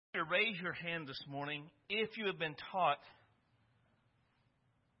to raise your hand this morning if you have been taught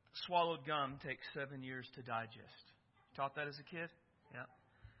swallowed gum takes 7 years to digest. Taught that as a kid? Yeah.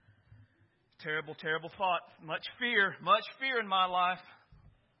 Terrible, terrible thought. Much fear in my life.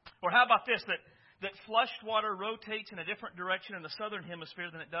 Or how about this, that flushed water rotates in a different direction in the southern hemisphere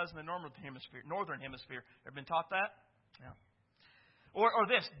than it does in the northern hemisphere. Ever been taught that? Yeah. Or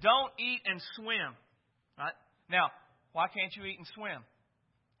this, don't eat and swim. Right? Now, why can't you eat and swim?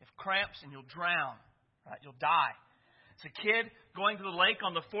 You have cramps and you'll drown. Right? You'll die. As a kid going to the lake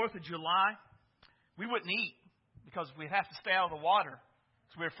on the 4th of July, we wouldn't eat because we'd have to stay out of the water.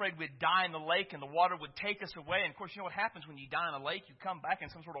 So we were afraid we'd die in the lake and the water would take us away. And of course, you know what happens when you die in a lake? You come back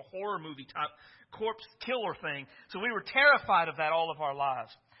in some sort of horror movie type corpse killer thing. So we were terrified of that all of our lives.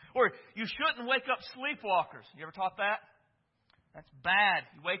 Or you shouldn't wake up sleepwalkers. You ever taught that? That's bad.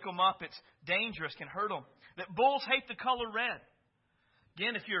 You wake them up, it's dangerous, can hurt them. That bulls hate the color red.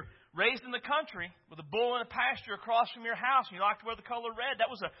 Again, if you're raised in the country with a bull in a pasture across from your house and you like to wear the color red,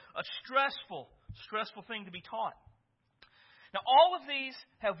 that was a stressful thing to be taught. Now, all of these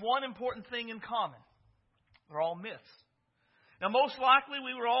have one important thing in common. They're all myths. Now, most likely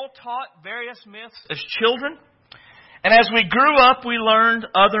we were all taught various myths as children. And as we grew up, we learned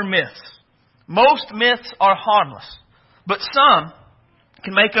other myths. Most myths are harmless. But some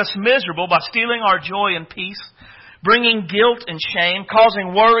can make us miserable by stealing our joy and peace, bringing guilt and shame,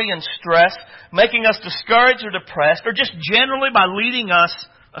 causing worry and stress, making us discouraged or depressed, or just generally by leading us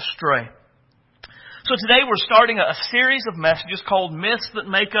astray. So today we're starting a series of messages called Myths That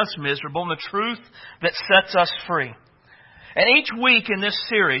Make Us Miserable and the Truth That Sets Us Free. And each week in this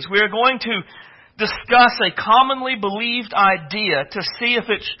series we are going to discuss a commonly believed idea to see if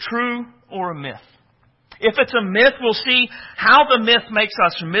it's true or a myth. If it's a myth, we'll see how the myth makes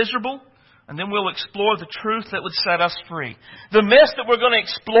us miserable, and then we'll explore the truth that would set us free. The myth that we're going to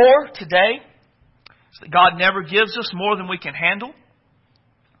explore today is that God never gives us more than we can handle.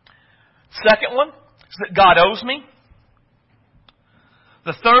 Second one is that God owes me.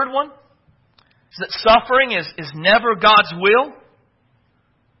 The third one is that suffering is never God's will.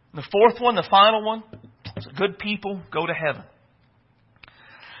 And the fourth one, the final one, is that good people go to heaven.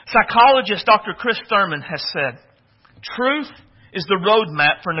 Psychologist Dr. Chris Thurman has said, truth is the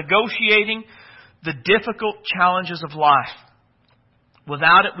roadmap for negotiating the difficult challenges of life.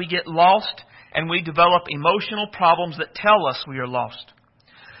 Without it, we get lost and we develop emotional problems that tell us we are lost.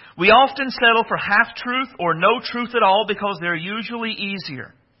 We often settle for half-truth or no truth at all because they're usually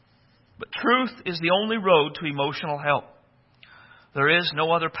easier. But truth is the only road to emotional help. There is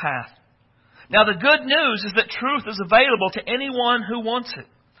no other path. Now, the good news is that truth is available to anyone who wants it,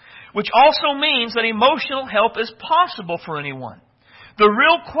 which also means that emotional help is possible for anyone. The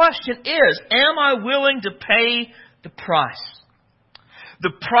real question is, am I willing to pay the price?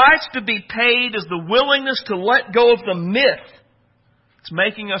 The price to be paid is the willingness to let go of the myth that's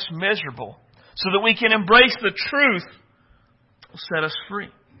making us miserable so that we can embrace the truth that will set us free.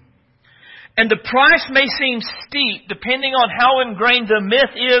 And the price may seem steep depending on how ingrained the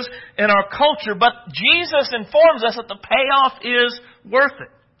myth is in our culture, but Jesus informs us that the payoff is worth it.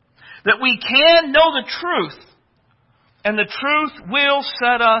 That we can know the truth, and the truth will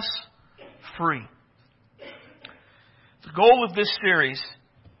set us free. The goal of this series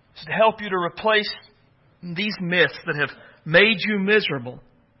is to help you to replace these myths that have made you miserable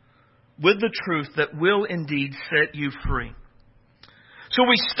with the truth that will indeed set you free. So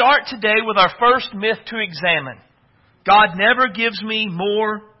we start today with our first myth to examine. God never gives me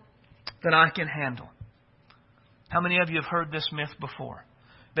more than I can handle. How many of you have heard this myth before?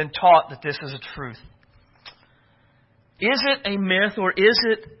 Been taught that this is a truth? Is it a myth or is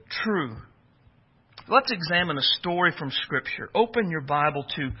it true? Let's examine a story from Scripture. Open your Bible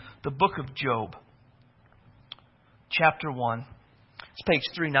to the book of Job, chapter 1. It's page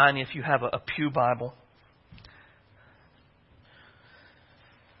 390 if you have a Pew Bible.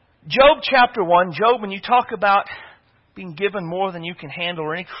 Job chapter 1. Job, when you talk about being given more than you can handle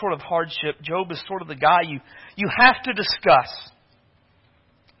or any sort of hardship, Job is sort of the guy you have to discuss.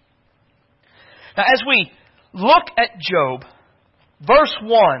 Now, as we look at Job, verse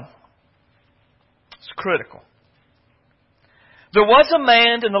 1 is critical. There was a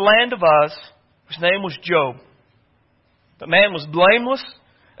man in the land of Uz whose name was Job. The man was blameless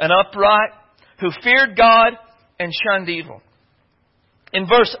and upright, who feared God and shunned evil. In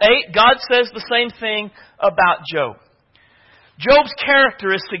verse 8, God says the same thing about Job. Job's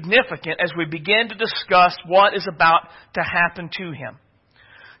character is significant as we begin to discuss what is about to happen to him.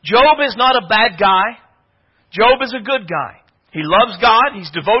 Job is not a bad guy. Job is a good guy. He loves God.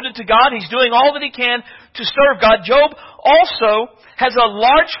 He's devoted to God. He's doing all that he can to serve God. Job also has a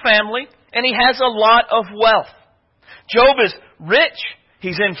large family and he has a lot of wealth. Job is rich.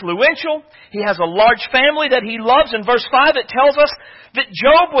 He's influential. He has a large family that he loves. In verse 5 it tells us that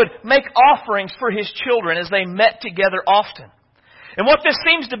Job would make offerings for his children as they met together often. And what this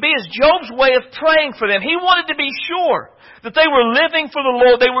seems to be is Job's way of praying for them. He wanted to be sure that they were living for the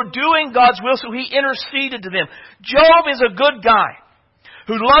Lord. They were doing God's will, so he interceded to them. Job is a good guy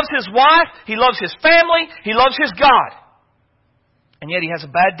who loves his wife, he loves his family, he loves his God. And yet he has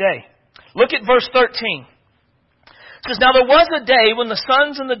a bad day. Look at verse 13. It says, "Now there was a day when his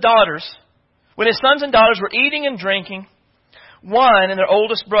sons and daughters were eating and drinking wine in their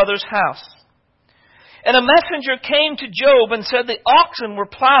oldest brother's house. And a messenger came to Job and said the oxen were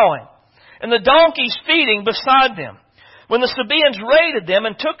plowing and the donkeys feeding beside them, when the Sabaeans raided them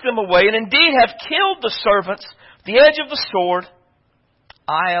and took them away, and indeed have killed the servants with the edge of the sword.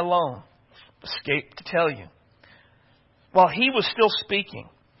 I alone escaped to tell you." While he was still speaking,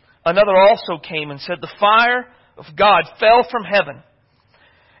 another also came and said, "The fire of God fell from heaven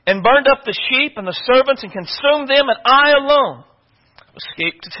and burned up the sheep and the servants and consumed them, and I alone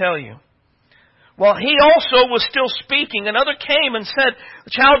escaped to tell you." While he also was still speaking, another came and said, "The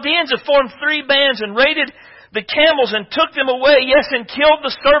Chaldeans have formed 3 bands and raided the camels and took them away, yes, and killed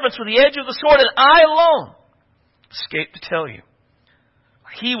the servants with the edge of the sword, and I alone escaped to tell you."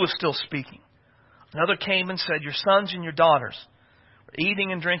 He was still speaking. Another came and said, "Your sons and your daughters were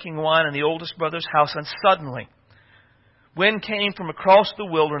eating and drinking wine in the oldest brother's house, and suddenly wind came from across the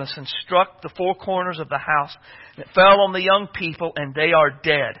wilderness and struck the 4 corners of the house, and it fell on the young people, and they are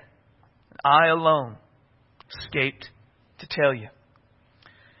dead. I alone escaped to tell you."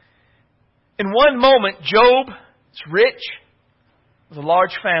 In one moment, Job is rich, with a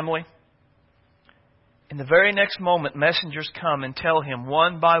large family. In the very next moment, messengers come and tell him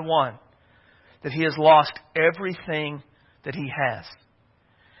one by one that he has lost everything that he has.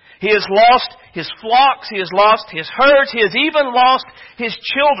 He has lost his flocks, he has lost his herds, he has even lost his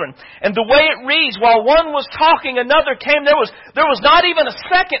children. And the way it reads, while one was talking, another came. There was not even a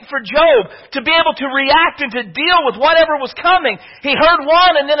second for Job to be able to react and to deal with whatever was coming. He heard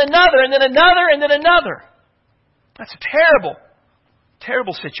one and then another and then another and then another. That's a terrible,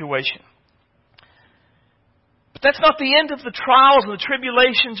 terrible situation. But that's not the end of the trials and the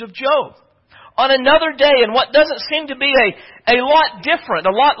tribulations of Job. On another day, in what doesn't seem to be a lot different,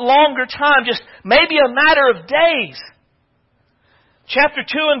 a lot longer time, just maybe a matter of days. Chapter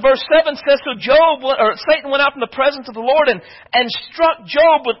 2 and verse 7 says, Satan went out from the presence of the Lord and struck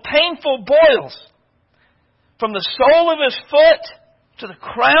Job with painful boils from the sole of his foot to the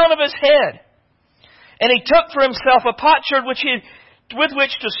crown of his head. And he took for himself a potsherd with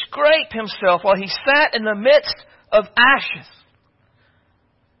which to scrape himself while he sat in the midst of ashes.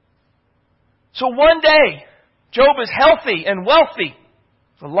 So one day, Job is healthy and wealthy,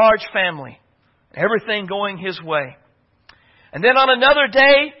 with a large family, everything going his way. And then on another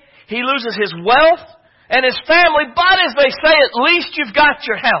day, he loses his wealth and his family, but as they say, at least you've got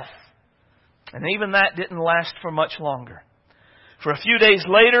your health. And even that didn't last for much longer. For a few days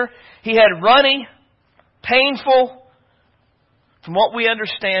later, he had runny, painful, from what we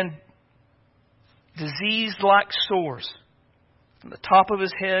understand, disease-like sores from the top of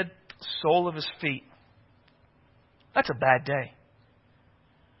his head, sole of his feet. That's a bad day.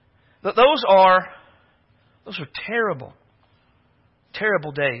 But those are terrible,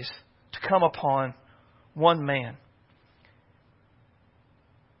 terrible days to come upon one man.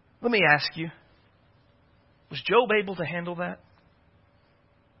 Let me ask you, was Job able to handle that?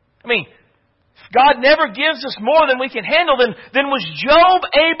 I mean, if God never gives us more than we can handle, then was Job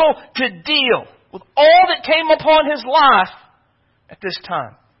able to deal with all that came upon his life at this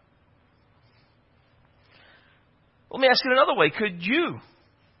time? Let me ask it another way. Could you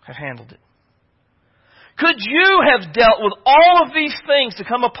have handled it? Could you have dealt with all of these things to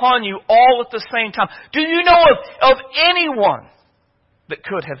come upon you all at the same time? Do you know of anyone that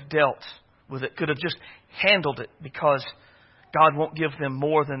could have dealt with it, could have just handled it because God won't give them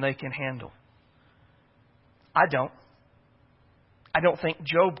more than they can handle? I don't. I don't think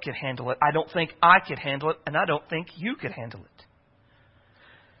Job could handle it. I don't think I could handle it. And I don't think you could handle it.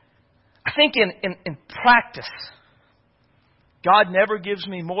 I think in practice, God never gives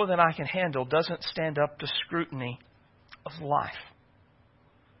me more than I can handle doesn't stand up to scrutiny of life.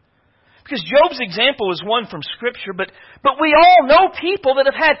 Because Job's example is one from Scripture, but we all know people that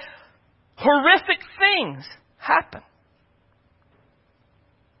have had horrific things happen.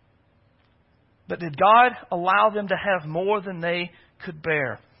 But did God allow them to have more than they could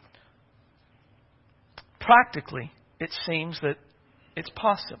bear? Practically, it seems that it's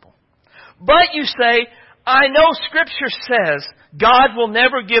possible. But you say, I know Scripture says God will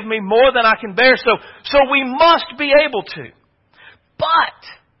never give me more than I can bear, so we must be able to.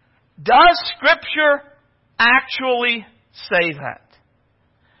 But does Scripture actually say that?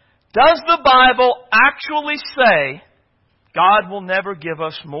 Does the Bible actually say God will never give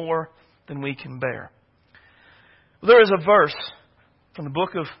us more than we can bear? There is a verse from the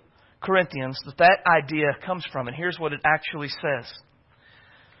book of Corinthians that idea comes from, and here's what it actually says.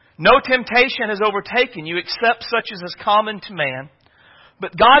 No temptation has overtaken you except such as is common to man,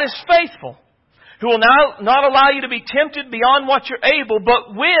 but God is faithful, who will not allow you to be tempted beyond what you're able,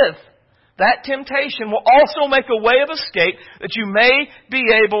 but with that temptation will also make a way of escape that you may be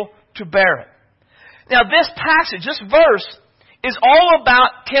able to bear it. Now this passage, this verse, is all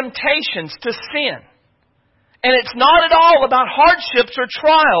about temptations to sin. And it's not at all about hardships or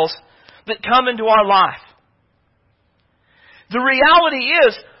trials that come into our life. The reality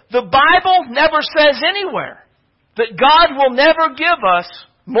is, the Bible never says anywhere that God will never give us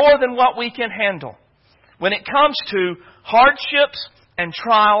more than what we can handle when it comes to hardships and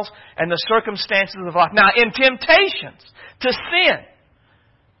trials and the circumstances of life. Now, in temptations to sin,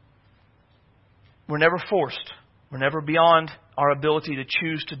 we're never forced. We're never beyond our ability to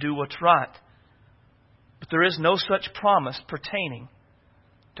choose to do what's right. But there is no such promise pertaining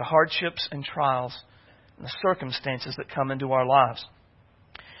to hardships and trials and the circumstances that come into our lives.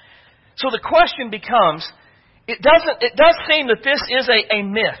 So the question becomes, it does seem that this is a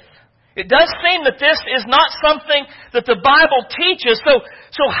myth. It does seem that this is not something that the Bible teaches.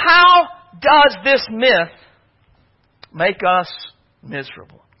 So how does this myth make us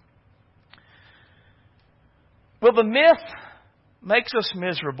miserable? Well, the myth makes us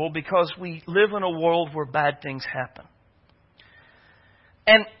miserable because we live in a world where bad things happen.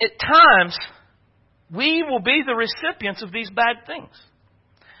 And at times, we will be the recipients of these bad things.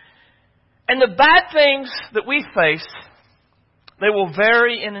 And the bad things that we face, they will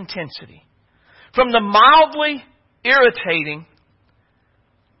vary in intensity. From the mildly irritating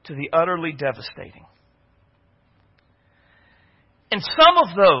to the utterly devastating. And some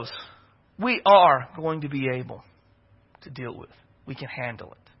of those we are going to be able to deal with. We can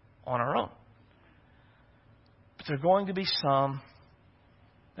handle it on our own. But there are going to be some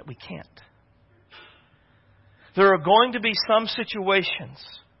that we can't. There are going to be some situations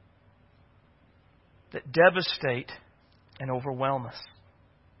that devastate and overwhelm us.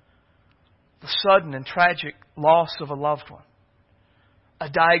 The sudden and tragic loss of a loved one. A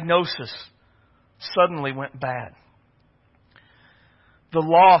diagnosis suddenly went bad. The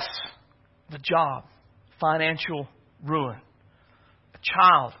loss of a job, financial ruin. A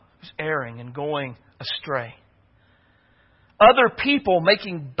child who's erring and going astray. Other people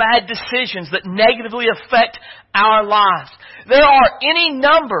making bad decisions that negatively affect our lives. There are any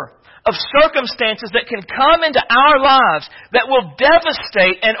number of circumstances that can come into our lives that will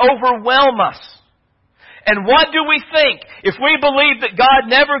devastate and overwhelm us. And what do we think? If we believe that God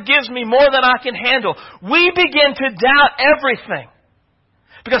never gives me more than I can handle, we begin to doubt everything.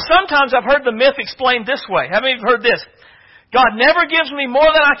 Because sometimes I've heard the myth explained this way. How many of you have heard this? God never gives me more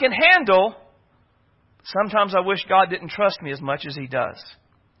than I can handle. Sometimes I wish God didn't trust me as much as He does.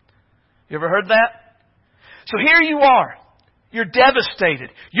 You ever heard that? So here you are. You're devastated.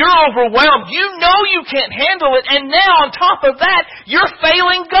 You're overwhelmed. You know you can't handle it. And now on top of that, you're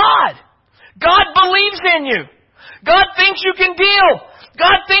failing God. God believes in you. God thinks you can deal.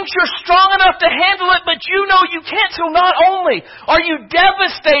 God thinks you're strong enough to handle it, but you know you can't. So not only are you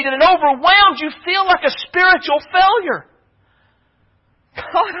devastated and overwhelmed, you feel like a spiritual failure.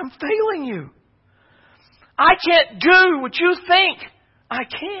 God, I'm failing you. I can't do what you think I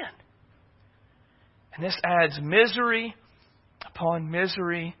can. And this adds misery upon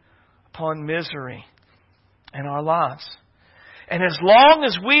misery upon misery in our lives. And as long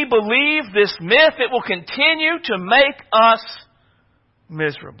as we believe this myth, it will continue to make us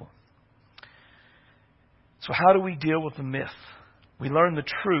miserable. So how do we deal with the myth? We learn the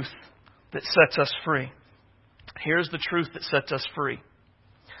truth that sets us free. Here's the truth that sets us free.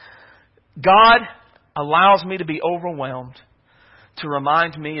 God allows me to be overwhelmed to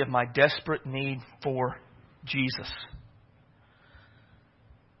remind me of my desperate need for Jesus.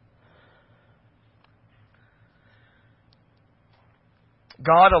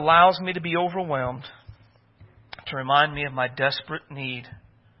 God allows me to be overwhelmed to remind me of my desperate need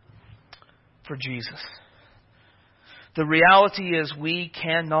for Jesus. The reality is we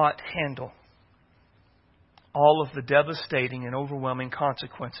cannot handle all of the devastating and overwhelming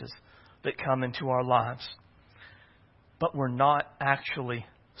consequences that come into our lives. But we're not actually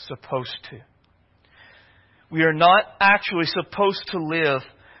supposed to. We are not actually supposed to live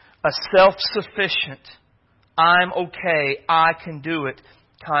a self-sufficient, I'm okay, I can do it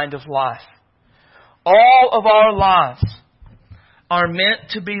kind of life. All of our lives are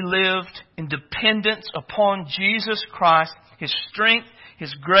meant to be lived in dependence upon Jesus Christ, His strength,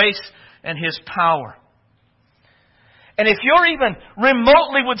 His grace, and His power. And if you're even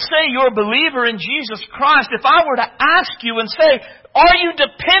remotely would say you're a believer in Jesus Christ, if I were to ask you and say, are you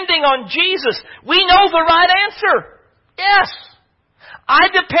depending on Jesus? We know the right answer. Yes. I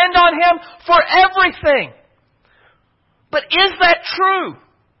depend on Him for everything. But is that true?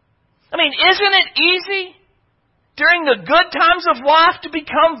 I mean, isn't it easy during the good times of life to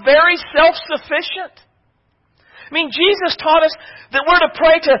become very self-sufficient? I mean, Jesus taught us that we're to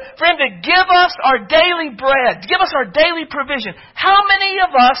pray for Him to give us our daily bread, to give us our daily provision. How many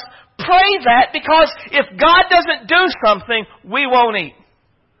of us pray that because if God doesn't do something, we won't eat?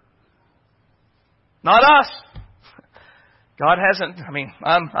 Not us. God hasn't. I mean,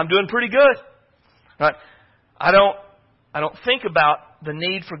 I'm doing pretty good. Right? I don't think about the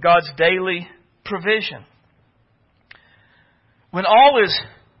need for God's daily provision. When all is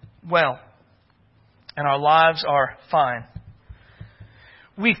well and our lives are fine,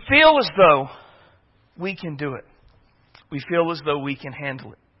 we feel as though we can do it. We feel as though we can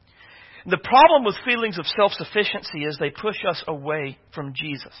handle it. The problem with feelings of self-sufficiency is they push us away from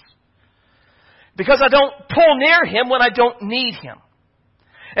Jesus. Because I don't pull near Him when I don't need Him.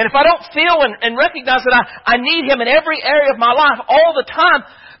 And if I don't feel and recognize that I need Him in every area of my life all the time,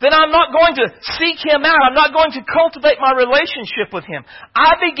 then I'm not going to seek Him out. I'm not going to cultivate my relationship with Him.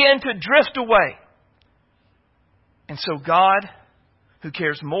 I begin to drift away. And so God, who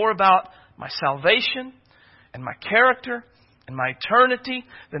cares more about my salvation and my character and my eternity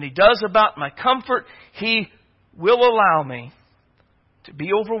than He does about my comfort, He will allow me to be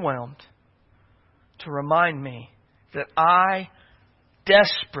overwhelmed, to remind me that I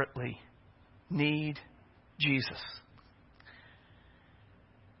desperately need Jesus.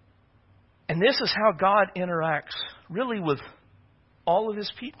 And this is how God interacts really with all of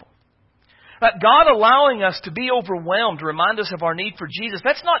His people. God allowing us to be overwhelmed to remind us of our need for Jesus,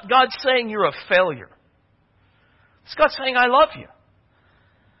 that's not God saying you're a failure. It's God saying, I love you.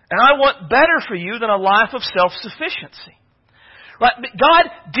 And I want better for you than a life of self-sufficiency. Right? God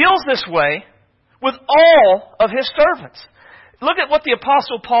deals this way with all of His servants. Look at what the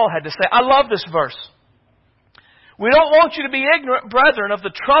Apostle Paul had to say. I love this verse. We don't want you to be ignorant, brethren, of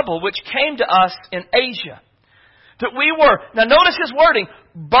the trouble which came to us in Asia. That we were, now notice his wording,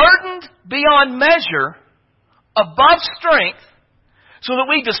 burdened beyond measure, above strength, so that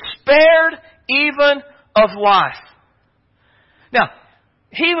we despaired even of life. Now,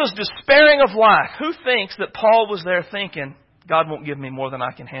 he was despairing of life. Who thinks that Paul was there thinking, God won't give me more than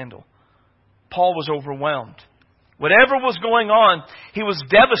I can handle? Paul was overwhelmed. Whatever was going on, he was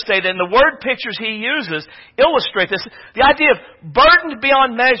devastated. And the word pictures he uses illustrate this. The idea of burdened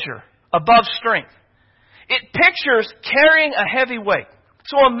beyond measure, above strength. It pictures carrying a heavy weight.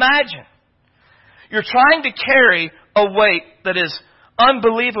 So imagine you're trying to carry a weight that is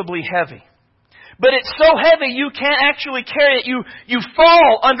unbelievably heavy. But it's so heavy you can't actually carry it. You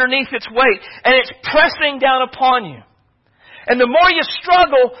fall underneath its weight and it's pressing down upon you. And the more you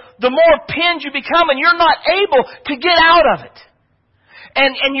struggle, the more pinned you become and you're not able to get out of it.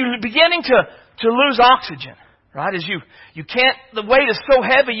 And you're beginning to lose oxygen, right? As you can't, the weight is so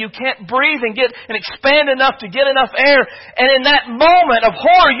heavy you can't breathe and expand enough to get enough air. And in that moment of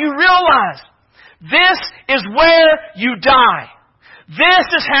horror, you realize this is where you die. This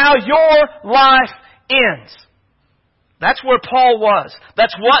is how your life ends. That's where Paul was.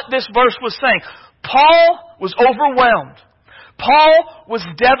 That's what this verse was saying. Paul was overwhelmed. Paul was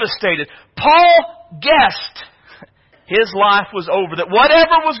devastated. Paul guessed his life was over. That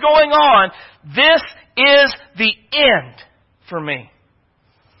whatever was going on, this is the end for me.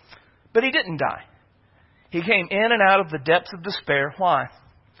 But he didn't die. He came in and out of the depths of despair. Why?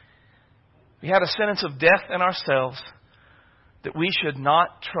 We had a sentence of death in ourselves that we should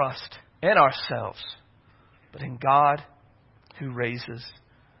not trust in ourselves, but in God who raises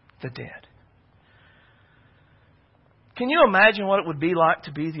the dead. Can you imagine what it would be like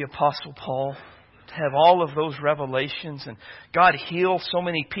to be the Apostle Paul? To have all of those revelations and God heal so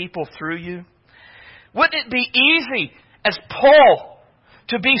many people through you? Wouldn't it be easy as Paul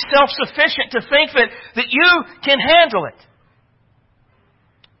to be self-sufficient, to think that you can handle it?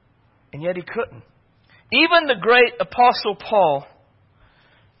 And yet he couldn't. Even the great Apostle Paul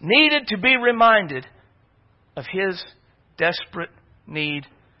needed to be reminded of his desperate need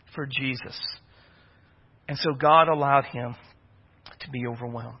for Jesus. And so God allowed him to be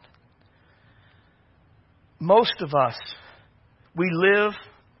overwhelmed. most of us, we live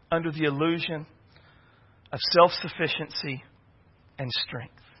under the illusion of self-sufficiency and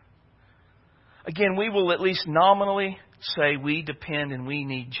strength. Again, we will at least nominally say we depend and we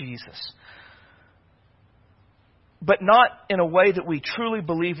need Jesus. But not in a way that we truly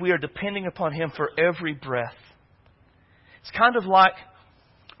believe we are depending upon Him for every breath. It's kind of like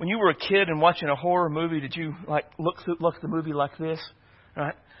when you were a kid and watching a horror movie, did you look at the movie like this?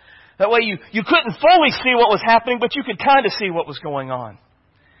 Right? That way you couldn't fully see what was happening, but you could kind of see what was going on.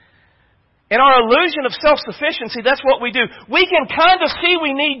 In our illusion of self-sufficiency, that's what we do. We can kind of see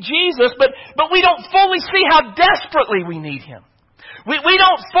we need Jesus, but we don't fully see how desperately we need Him. We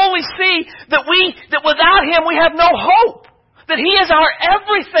don't fully see that without Him we have no hope. That He is our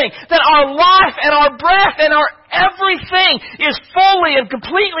everything. That our life and our breath and our everything is fully and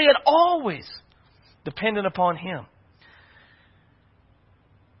completely and always dependent upon Him.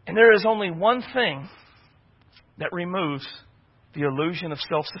 And there is only one thing that removes the illusion of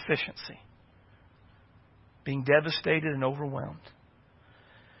self-sufficiency. Being devastated and overwhelmed.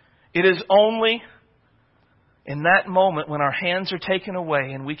 It is only in that moment when our hands are taken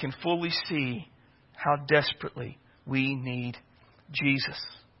away and we can fully see how desperately we need Jesus.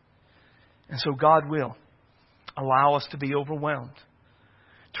 And so God will allow us to be overwhelmed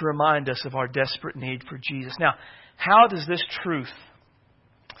to remind us of our desperate need for Jesus. Now, how does this truth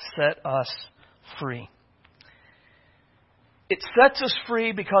set us free? It sets us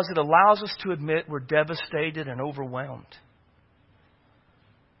free because it allows us to admit we're devastated and overwhelmed.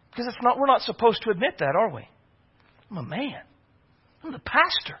 Because we're not supposed to admit that, are we? I'm a man. I'm the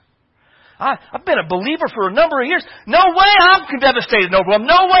pastor. I've been a believer for a number of years. No way I'm devastated and overwhelmed.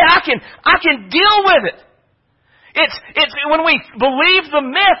 No way I can deal with it. It's when we believe the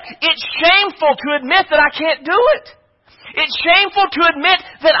myth, it's shameful to admit that I can't do it. It's shameful to admit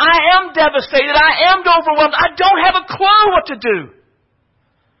that I am devastated, I am overwhelmed, I don't have a clue what to do.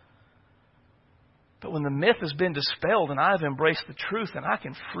 But when the myth has been dispelled and I've embraced the truth, and I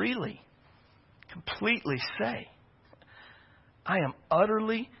can freely, completely say, I am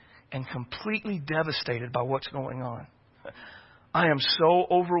utterly and completely devastated by what's going on. I am so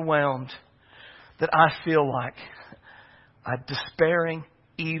overwhelmed that I feel like I'm despairing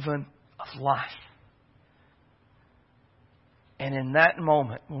even of life. And in that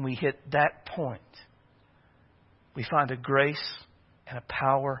moment, when we hit that point, we find a grace and a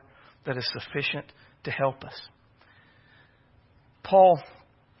power that is sufficient to help us. Paul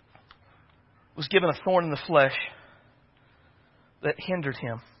was given a thorn in the flesh that hindered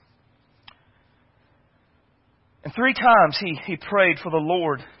him. And 3 times he prayed for the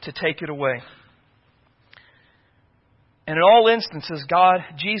Lord to take it away. And in all instances,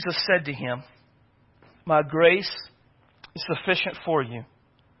 Jesus said to him, "My grace is sufficient for you,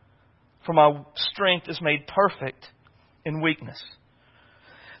 for my strength is made perfect in weakness.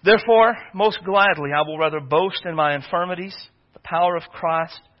 Therefore, most gladly, I will rather boast in my infirmities, the power of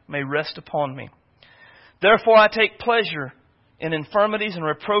Christ may rest upon me. Therefore, I take pleasure in infirmities and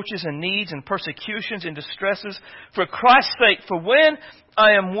reproaches and needs and persecutions and distresses for Christ's sake. For when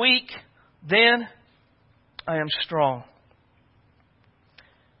I am weak, then I am strong."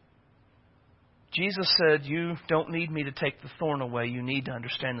 Jesus said, you don't need me to take the thorn away. You need to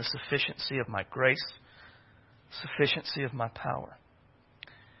understand the sufficiency of my grace, sufficiency of my power.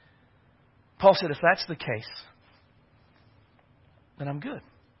 Paul said, if that's the case, then I'm good.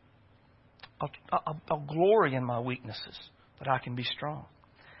 I'll glory in my weaknesses, but I can be strong.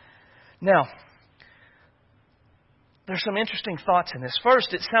 Now, there's some interesting thoughts in this.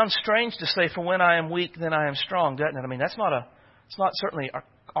 First, it sounds strange to say, for when I am weak, then I am strong, doesn't it? I mean, it's not certainly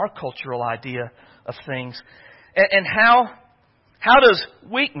our cultural idea of things. And how does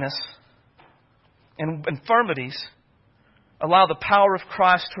weakness and infirmities allow the power of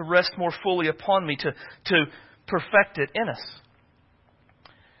Christ to rest more fully upon me, to perfect it in us?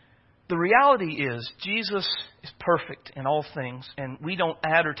 The reality is, Jesus is perfect in all things, and we don't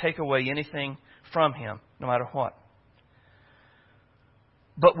add or take away anything from Him, no matter what.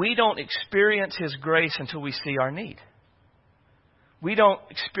 But we don't experience His grace until we see our need. We don't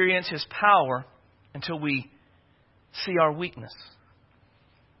experience His power until we see our weakness.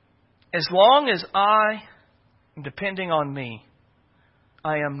 As long as I am depending on me,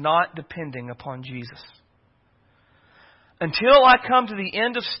 I am not depending upon Jesus. Until I come to the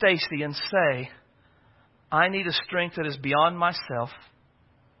end of Stacy and say, I need a strength that is beyond myself,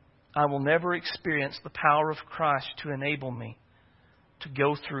 I will never experience the power of Christ to enable me to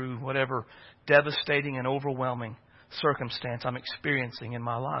go through whatever devastating and overwhelming circumstance I'm experiencing in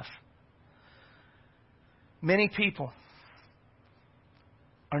my life. Many people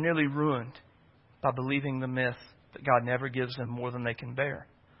are nearly ruined by believing the myth that God never gives them more than they can bear.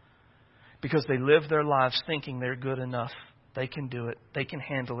 Because they live their lives thinking they're good enough. They can do it. They can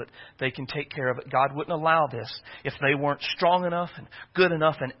handle it. They can take care of it. God wouldn't allow this if they weren't strong enough and good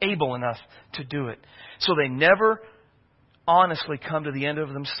enough and able enough to do it. So they never honestly come to the end of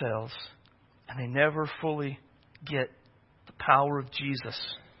themselves, and they never fully get the power of Jesus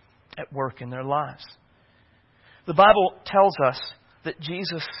at work in their lives. The Bible tells us that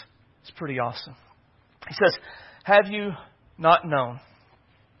Jesus is pretty awesome. He says, "Have you not known?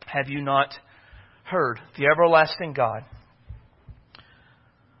 Have you not heard? The everlasting God,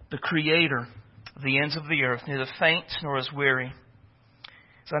 the Creator of the ends of the earth, neither faints nor is weary.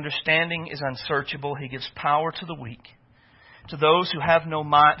 His understanding is unsearchable. He gives power to the weak. To those who have no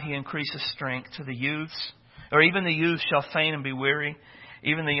might, He increases strength. To the youths, or even the youths shall faint and be weary.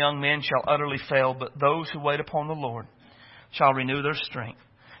 Even the young men shall utterly fail. But those who wait upon the Lord shall renew their strength.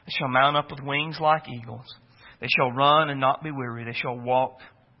 They shall mount up with wings like eagles. They shall run and not be weary. They shall walk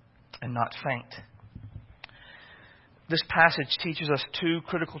and not faint." This passage teaches us two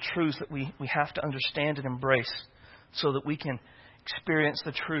critical truths that we have to understand and embrace so that we can experience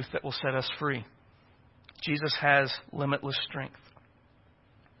the truth that will set us free. Jesus has limitless strength.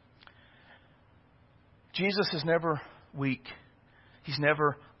 Jesus is never weak. He's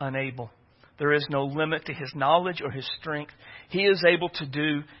never unable. There is no limit to His knowledge or His strength. He is able to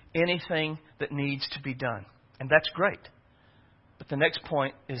do anything that needs to be done. And that's great. But the next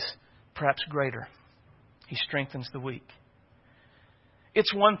point is perhaps greater. He strengthens the weak.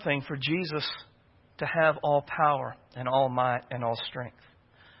 It's one thing for Jesus to have all power and all might and all strength.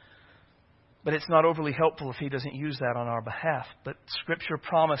 But it's not overly helpful if He doesn't use that on our behalf. But Scripture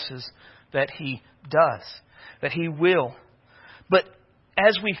promises that He does, that He will. But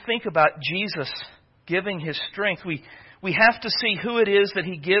as we think about Jesus giving His strength, we have to see who it is that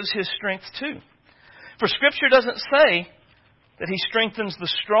He gives His strength to. For Scripture doesn't say that He strengthens the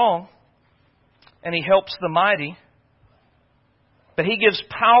strong and He helps the mighty, but He gives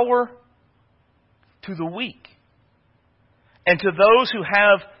power to the weak. And to those who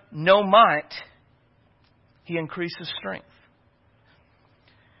have no might, He increases strength.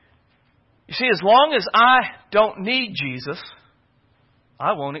 You see, as long as I don't need Jesus,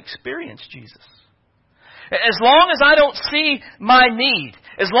 I won't experience Jesus. As long as I don't see my need,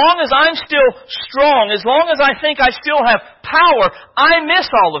 as long as I'm still strong, as long as I think I still have power, I miss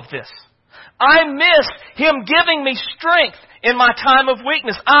all of this. I miss Him giving me strength in my time of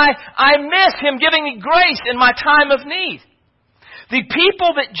weakness. I miss Him giving me grace in my time of need. The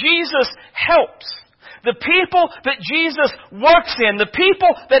people that Jesus helps, the people that Jesus works in, the people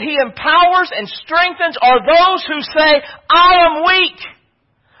that He empowers and strengthens are those who say, "I am weak.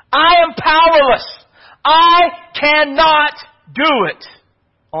 I am powerless. I cannot do it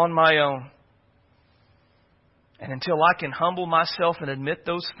on my own." And until I can humble myself and admit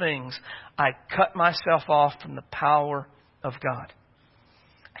those things, I cut myself off from the power of God.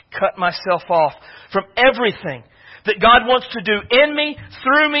 I cut myself off from everything that God wants to do in me,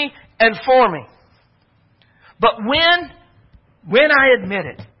 through me, and for me. But when I admit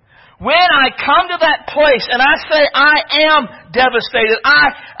it, when I come to that place and I say, I am devastated,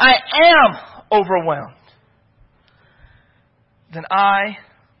 I am overwhelmed, then I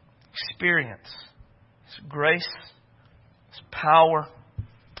experience His grace, His power,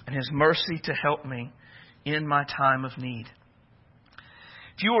 and His mercy to help me in my time of need.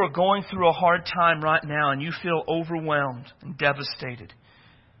 If you are going through a hard time right now and you feel overwhelmed and devastated,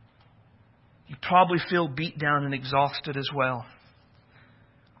 you probably feel beat down and exhausted as well.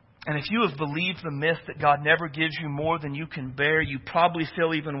 And if you have believed the myth that God never gives you more than you can bear, you probably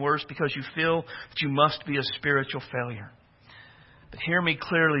feel even worse because you feel that you must be a spiritual failure. But hear me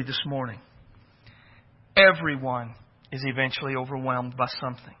clearly this morning. Everyone is eventually overwhelmed by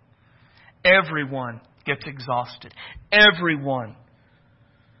something. Everyone gets exhausted. Everyone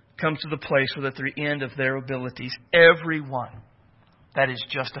comes to the place where they're at the end of their abilities. Everyone. That is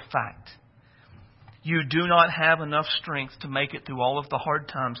just a fact. You do not have enough strength to make it through all of the hard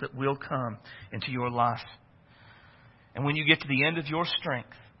times that will come into your life. And when you get to the end of your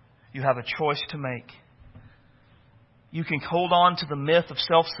strength, you have a choice to make. You can hold on to the myth of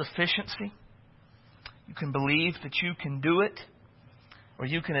self-sufficiency. You can believe that you can do it. Or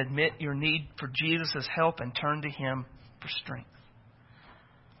you can admit your need for Jesus' help and turn to Him for strength.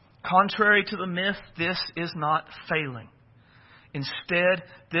 Contrary to the myth, this is not failing. Instead,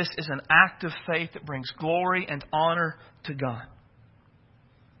 this is an act of faith that brings glory and honor to God.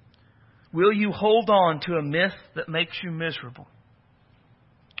 Will you hold on to a myth that makes you miserable?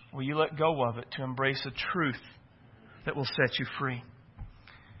 Or will you let go of it to embrace a truth that will set you free?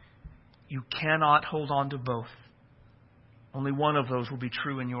 you cannot hold on to both. Only one of those will be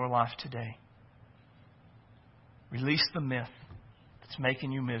true in your life today. Release the myth that's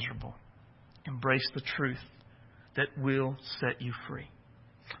making you miserable. Embrace the truth that will set you free.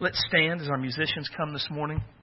 Let's stand as our musicians come this morning.